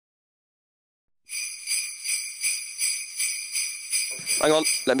Hang on,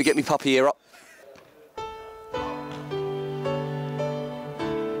 let me get me puppy ear up.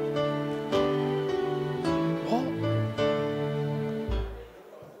 What?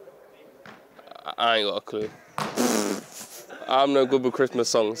 I ain't got a clue. I'm no good with Christmas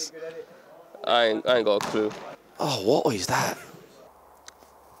songs. I ain't got a clue. Oh, what is that?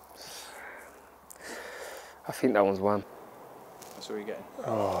 I think that one's Wham. That's what you're getting.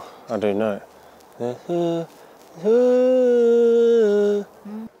 Oh, I do know.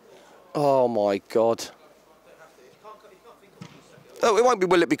 Oh my God. Oh, it won't be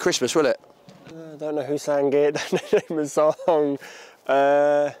Will It Be Christmas, will it? I don't know who sang it, don't know the name of the song.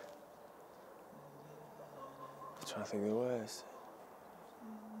 I'm trying to think of the words.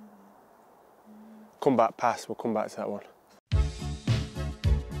 Come back, pass, we'll come back to that one.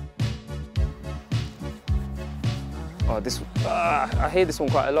 Oh, this. I hear this one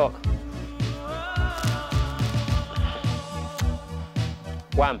quite a lot.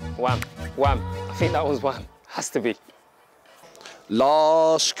 Wham, Wham, Wham. I think that one's Wham. Has to be.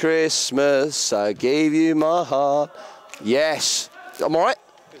 Last Christmas I gave you my heart. Yes. I'm all right?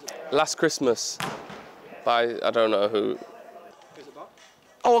 Last Christmas by, I don't know who.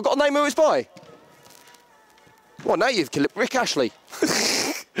 Oh, I've got a name who it's by. Well, now you've killed it. Rick Ashley.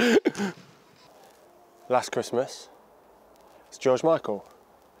 Last Christmas. It's George Michael.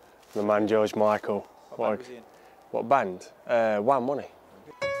 The man George Michael. What band? Wham, wasn't he?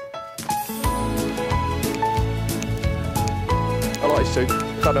 I like his tune.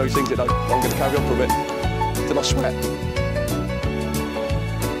 Don't know who sings it though. I'm going to carry on for a bit. Till I sweat.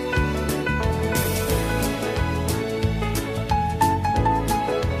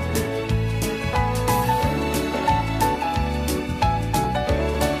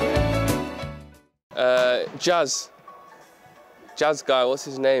 Jazz guy, what's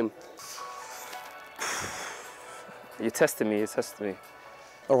his name? You're testing me, you're testing me.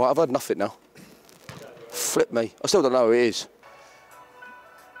 All right, I've heard nothing now. Flip me. I still don't know who it is.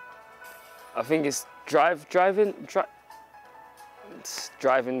 I think it's driving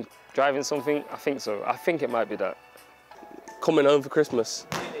something. I think so. I think it might be that. Coming home for Christmas.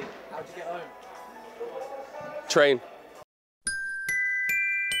 How'd you get home? Train.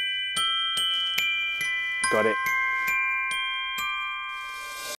 Got it.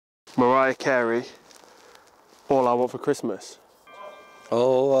 Mariah Carey, All I Want for Christmas.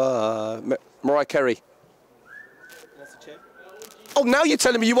 Oh, Mariah Carey. What's the tune? Oh, now you're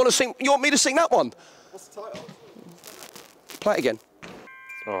telling me you want to sing. You want me to sing that one? What's the title? Play it again.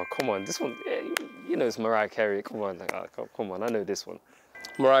 Oh, come on, this one. Yeah, you know it's Mariah Carey. Come on, come on. I know this one.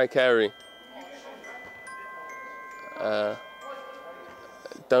 Mariah Carey.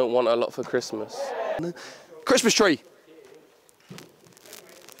 Don't want a lot for Christmas. Christmas tree.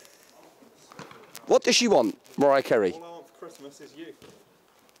 What does she want, Mariah Carey? All I want for Christmas is you.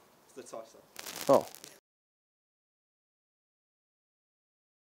 It's the title. Oh.